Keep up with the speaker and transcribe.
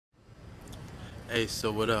Hey,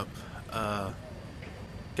 so what up? Got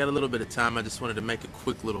a little bit of time. I just wanted to make a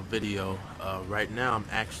quick little video. Right now, I'm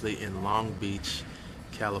actually in Long Beach,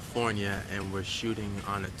 California, and we're shooting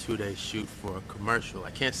on a 2-day shoot for a commercial.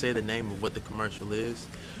 I can't say the name of what the commercial is,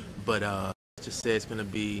 but let's just say it's going to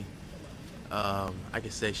be, I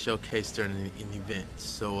could say, showcased during an event.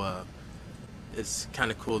 So it's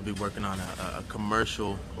kind of cool to be working on a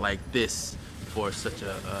commercial like this for such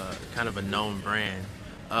a kind of a known brand.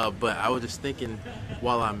 But I was just thinking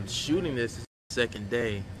while I'm shooting this second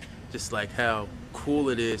day, just like how cool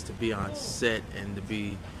it is to be on set and to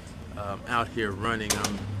be out here running.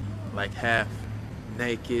 I'm like half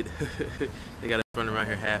naked. They got us running around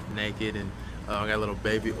here half naked, and I got a little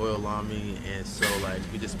baby oil on me, and so like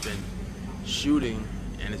we just been shooting,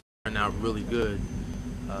 and it's turned out really good.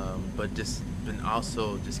 But just been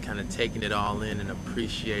also just kind of taking it all in and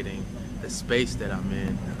appreciating the space that I'm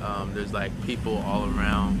in. There's like people all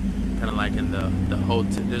around, kind of like in the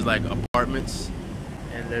hotel. There's like apartments,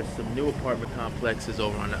 and there's some new apartment complexes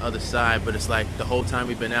over on the other side. But it's like the whole time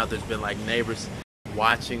we've been out, there's been like neighbors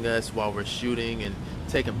watching us while we're shooting and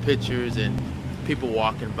taking pictures, and people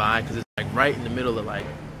walking by because it's like right in the middle of like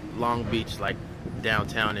Long Beach, like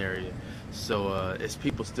downtown area. So it's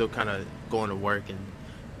people still kind of going to work and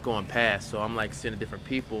going past. So I'm like seeing different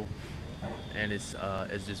people, and it's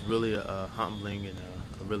just really humbling and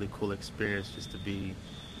a really cool experience just to be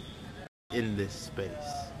in this space,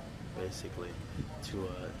 basically,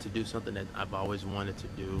 to do something that I've always wanted to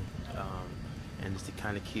do, and just to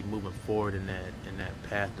kind of keep moving forward in that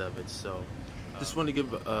path of it. So just want to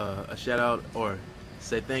give a shout out or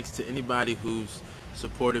say thanks to anybody who's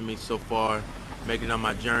supported me so far, making it on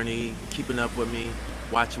my journey, keeping up with me,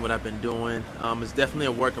 watching what I've been doing. It's definitely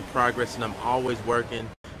a work in progress, and I'm always working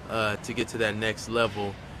to get to that next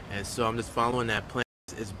level. And so I'm just following that plan.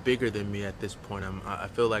 It's bigger than me at this point. I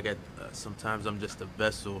feel like sometimes I'm just a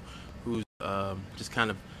vessel who's just kind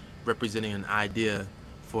of representing an idea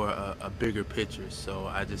for a bigger picture. So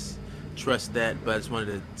I just trust that. But I just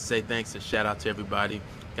wanted to say thanks and shout out to everybody.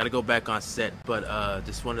 Got to go back on set, but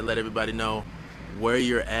just wanted to let everybody know where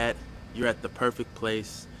you're at. You're at the perfect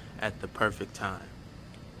place at the perfect time.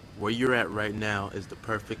 Where you're at right now is the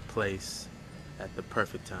perfect place at the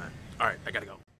perfect time. All right, I gotta go.